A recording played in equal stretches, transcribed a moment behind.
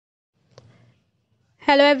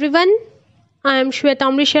Hello everyone, I am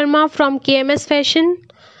श्वेतांबरी Sharma from KMS fashion.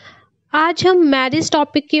 आज हम marriage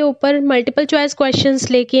topic के ऊपर मल्टीपल चॉइस क्वेश्चंस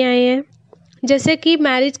लेके आए हैं। जैसे कि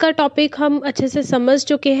मैरिज का टॉपिक हम अच्छे से समझ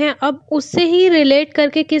चुके हैं, अब उससे ही रिलेट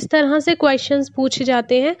करके किस तरह से क्वेश्चंस पूछे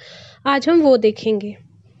जाते हैं आज हम वो देखेंगे।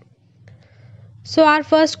 So our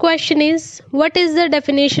first question is what is the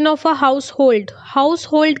definition of a house hold. House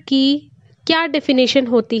hold की क्या डेफिनेशन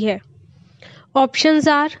होती है? Options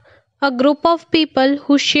are a group of people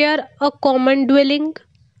who share a common dwelling,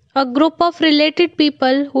 a group of related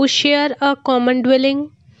people who share a common dwelling,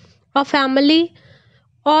 a family,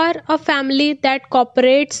 or a family that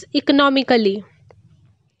cooperates economically.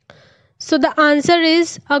 So the answer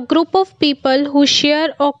is a group of people who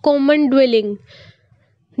share a common dwelling.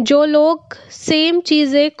 जो लोग same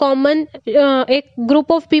चीज़ें common, एक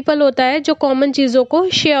group of people होता है जो common चीज़ों को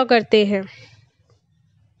share करते हैं।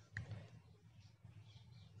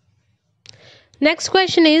 Next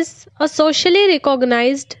question is a socially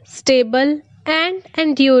recognized, stable and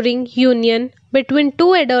enduring union between two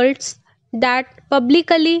adults that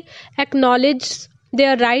publicly acknowledges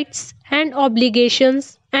their rights and obligations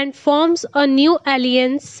and forms a new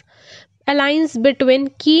alliance between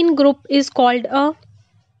keen group is called a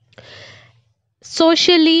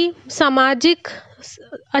socially सामाजिक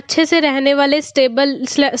अच्छे से रहने वाले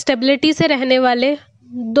stability से रहने वाले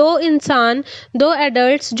दो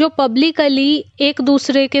adults जो पब्लिकली एक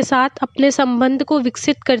दूसरे के साथ अपने संबंध को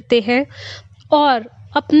विकसित करते हैं और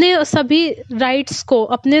अपने सभी राइट्स को,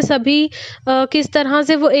 अपने सभी किस तरह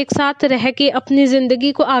से वो एक साथ रह के अपनी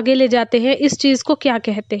ज़िंदगी को आगे ले जाते हैं, इस चीज़ को क्या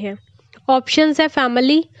कहते हैं? ऑप्शंस है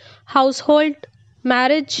फैमिली, हाउस होल्ड,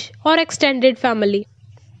 मैरिज और extended family.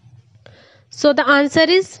 So the answer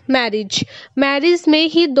is marriage. Marriage में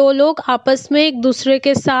ही दो लोग आपस में एक दूसरे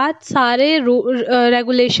के साथ सारे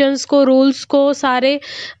रेगुलेशंस को, रूल्स को, सारे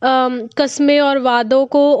कस्में और वादों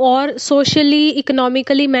को और सोशली,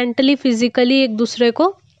 इकोनॉमिकली, मेंटली, फिजिकली एक दूसरे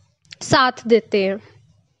को साथ देते हैं।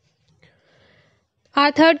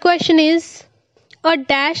 Our third question is a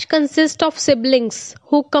dash consist of siblings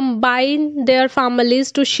who combine their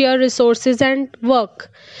families to share resources and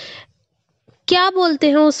work. क्या बोलते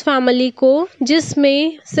हैं उस फैमिली को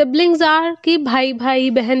जिसमें सिबलिंग्स आर कि भाई भाई,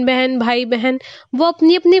 बहन बहन, भाई बहन, वो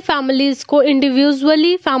अपनी अपनी फैमिलीज को,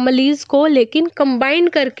 इंडिविजुअली फैमिलीज को लेकिन कंबाइन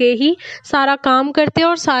करके ही सारा काम करते हैं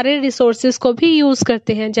और सारे रिसोर्सेज को भी यूज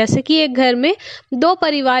करते हैं। जैसे कि एक घर में दो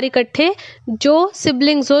परिवार इकट्ठे, जो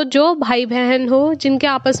सिबलिंग्स हो, जो भाई बहन हो, जिनके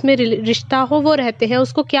आपस में रिश्ता हो, वो रहते हैं,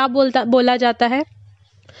 उसको क्या बोला जाता है?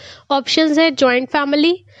 ऑप्शंस है joint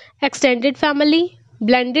family, extended family,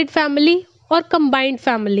 blended family और कंबाइंड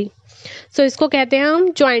फैमिली। सो इसको कहते हैं हम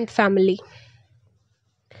joint family.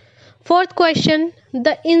 Fourth question,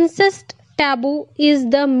 the incest taboo is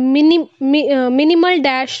the minimal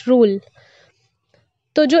dash rule.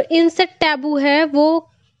 तो जो इंसेस्ट टैबू है वो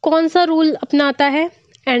कौन सा रूल अपनाता है?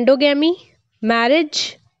 एंडोगैमी,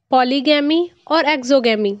 मैरिज, पॉलीगैमी और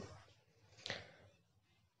exogamy.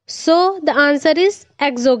 So the answer is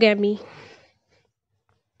exogamy.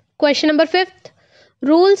 Question number fifth,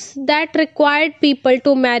 rules that required people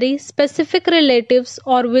to marry specific relatives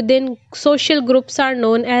or within social groups are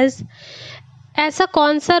known as। ऐसा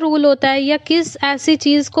कौन सा रूल होता है या किस ऐसी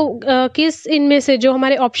चीज को, किस इनमें से जो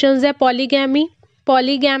हमारे ऑप्शंस है पॉलीगैमी,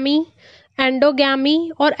 पॉलीगैमी,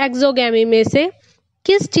 एंडोगैमी और एक्सोगैमी में से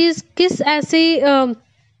किस ऐसी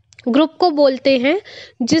ग्रुप को बोलते हैं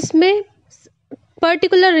जिसमें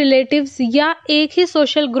पर्टिकुलर रिलेटिव्स या एक ही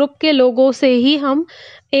सोशल ग्रुप के लोगों से ही हम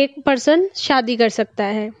एक पर्सन शादी कर सकता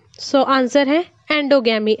है? सो आंसर है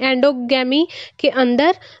एंडोगैमी। एंडोगैमी के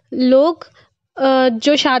अंदर लोग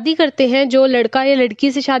जो शादी करते हैं, जो लड़का या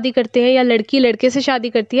लड़की से शादी करते हैं या लड़की लड़के से शादी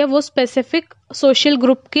करती है, वो स्पेसिफिक सोशल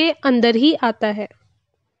ग्रुप के अंदर ही आता है।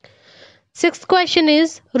 Sixth question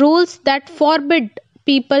is rules that forbid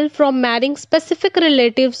people from marrying specific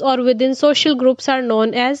relatives or within social groups are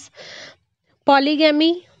known as polygamy,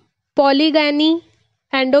 polygyny,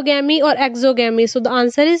 endogamy और exogamy. So the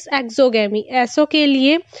answer is exogamy. ऐसो के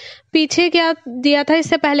लिए पीछे क्या दिया था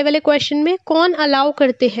इससे पहले वाले क्वेश्चन में? कौन अलाउ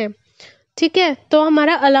करते हैं? ठीक है, तो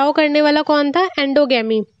हमारा अलाउ करने वाला कौन था?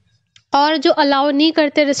 एंडोगैमी। और जो अलाउ नहीं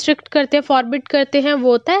करते, रिस्ट्रिक्ट करते, फॉरबिड करते हैं,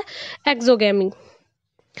 वो होता है exogamy.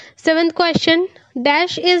 Seventh question,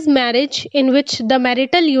 dash is marriage in which the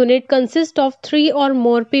marital unit consist of 3 और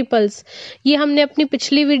मोर पीपल्स। ये हमने अपनी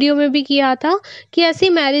पिछली वीडियो में भी किया था कि ऐसी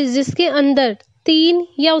मैरिज जिसके अंदर 3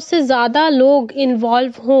 या उससे ज्यादा लोग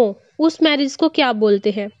इन्वॉल्व हों, उस मैरिज को क्या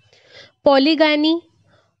बोलते हैं? पॉलीगाइनी,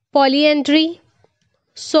 पॉलीएंड्री,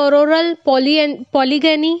 सोरोरल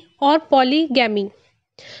पॉलीगैनी और polygamy.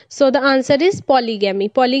 So the answer is polygamy.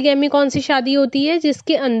 Polygamy कौन सी शादी होती है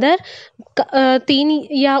जिसके अंदर 3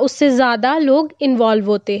 या उससे ज़्यादा लोग इन्वॉल्व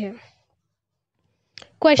होते हैं।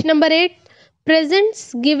 Question number 8,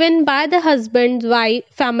 presents given by the husband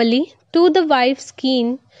wife family to the wives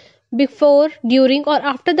कीन बिफोर, ड्यूरिंग और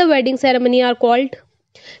after the wedding ceremony are called.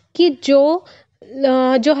 कि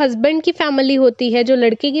जो हस्बैंड की फैमिली होती है, जो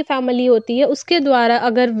लड़के की फैमिली होती है, उसके द्वारा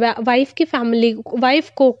अगर वाइफ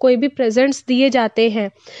को कोई भी प्रेजेंट्स दिए जाते हैं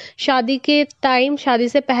शादी के टाइम, शादी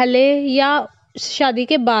से पहले या शादी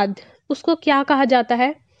के बाद, उसको क्या कहा जाता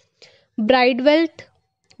है? Bride wealth,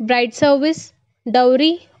 bride service,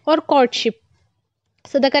 dowry और courtship.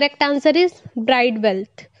 So the correct answer is bride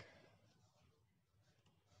wealth.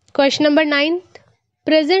 Question number 9,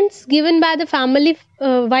 presents given by the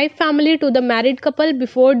wife family to the married couple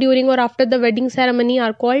before, during or after the wedding ceremony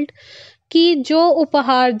are called। कि जो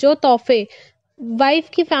उपहार, जो तोहफे wife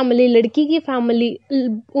की family, लड़की की family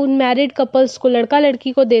उन married couples को, लड़का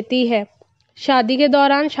लड़की को देती है शादी के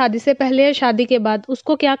दौरान, शादी से पहले या शादी के बाद,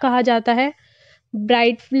 उसको क्या कहा जाता है?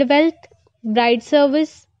 Bride wealth, bride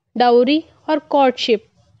service, dowry और courtship.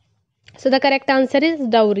 So the correct answer is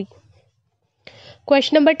dowry.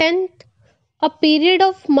 Question number 10, a period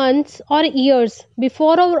of months or years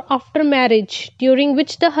before or after marriage during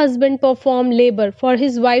which the husband perform labor for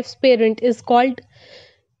his wife's parent is called।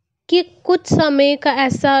 कि कुछ समय का,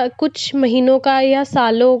 ऐसा कुछ महीनों का या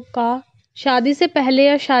सालों का, शादी से पहले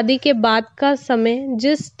या शादी के बाद का समय,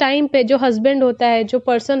 जिस टाइम पे जो हस्बैंड होता है, जो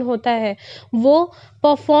पर्सन होता है, वो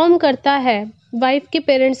परफॉर्म करता है वाइफ के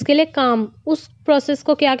पेरेंट्स के लिए काम, उस प्रोसेस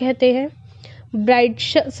को क्या कहते हैं? ब्राइड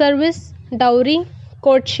सर्विस, डाउरी,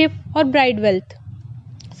 कोर्टशिप और bride wealth.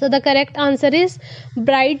 So the correct answer is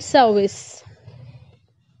bride service.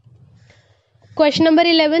 Question number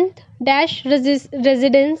 11, dash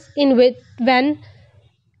residence in when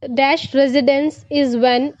dash residence is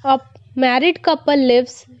when a married couple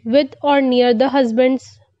lives with और near the husbands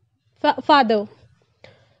father.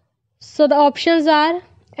 So the options are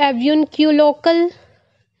एव्यूनक्यूलोकल,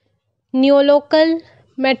 न्योलोकल,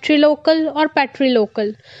 मैट्रिलोकल और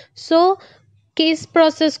पैट्रिलोकल। सो कि इस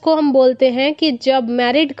process को हम बोलते हैं कि जब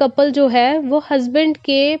मैरिड कपल जो है वो हस्बैंड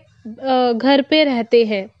के घर पे रहते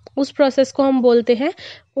हैं, उस प्रोसेस को हम बोलते हैं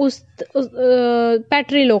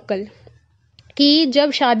पैट्रिलोकल। कि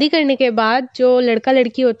जब शादी करने के बाद जो लड़का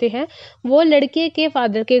लड़की होते हैं वो लड़के के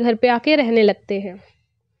फादर के घर पे आके रहने लगते हैं।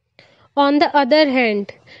 On the other hand,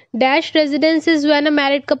 dash residence is when a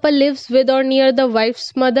married couple lives with और नियर द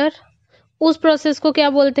वाइफ्स मदर। उस प्रोसेस को क्या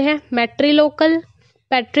बोलते हैं? मैट्रिलोकल,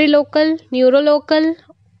 पैट्रिलोकल, न्यूरोलोकल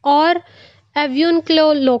और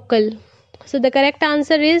एव्यूनक्लोलोकल। So the correct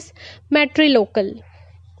answer is मैट्रिलोकल।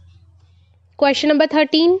 Question number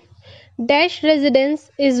 13, dash residence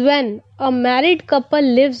is when a married couple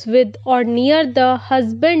lives with और near the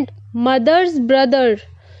husband mother's brother,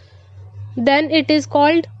 then it is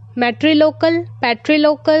called मैट्रिलोकल,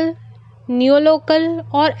 पैट्रिलोकल, न्यूरोलोकल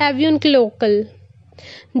और एव्यूनक्लोलोकल।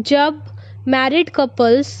 जब मैरिड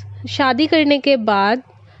कपल्स शादी करने के बाद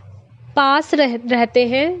पास रहते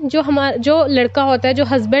हैं, जो लड़का होता है, जो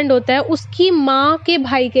हस्बैंड होता है, उसकी माँ के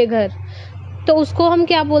भाई के घर, तो उसको हम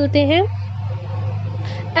क्या बोलते हैं?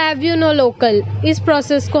 एव्यूनोलोकल। इस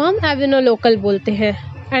प्रोसेस को हम एव्यूनोलोकल बोलते हैं।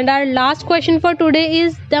 And our last question for today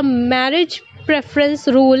is the marriage preference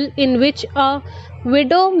rule in which a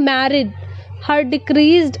window married her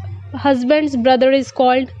decreased husbands brother is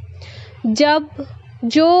called. जब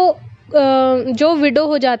जो विडो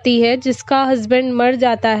हो जाती है, जिसका हस्बैंड मर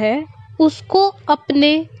जाता है, उसको अपने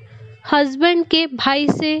हस्बैंड के भाई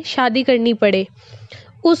से शादी करनी पड़े,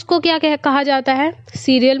 उसको क्या कहा जाता है?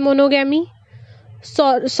 सीरियल मोनोगैमी,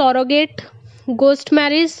 सॉरोगेट, गोस्ट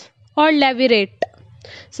मैरिज और levirate.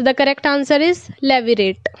 So the correct answer is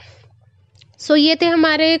levirate. सो ये थे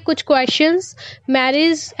हमारे कुछ क्वेश्चंस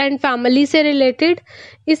मैरिज एंड फैमिली से रिलेटेड।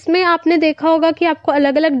 इसमें आपने देखा होगा कि आपको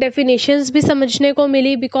अलग अलग डेफिनेशंस भी समझने को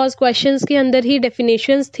मिली, बिकॉज क्वेश्चंस के अंदर ही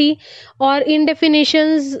डेफिनेशंस थी, और इन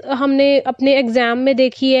डेफिनेशंस हमने अपने एग्ज़ाम में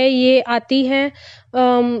देखी है, ये आती हैं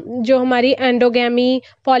जो हमारी एंडोगैमी,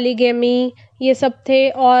 पॉलीगैमी, ये सब थे,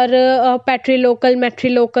 और पैट्रिलोकल,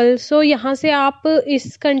 मैट्रिलोकल। सो यहाँ से आप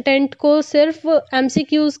इस कंटेंट को सिर्फ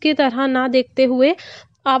MCQs की तरह ना देखते हुए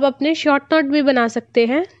आप अपने शॉर्ट नोट भी बना सकते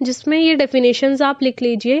हैं, जिसमें ये डेफिनेशंस आप लिख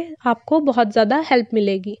लीजिए, आपको बहुत ज़्यादा हेल्प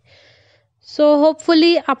मिलेगी। सो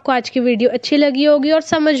होपफुली आपको आज की वीडियो अच्छी लगी होगी और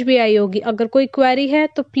समझ भी आई होगी। अगर कोई क्वेरी है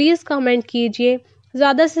तो प्लीज़ कमेंट कीजिए,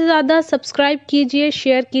 ज़्यादा से ज़्यादा सब्सक्राइब कीजिए,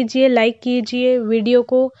 शेयर कीजिए, लाइक कीजिए वीडियो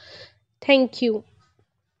को। Thank you.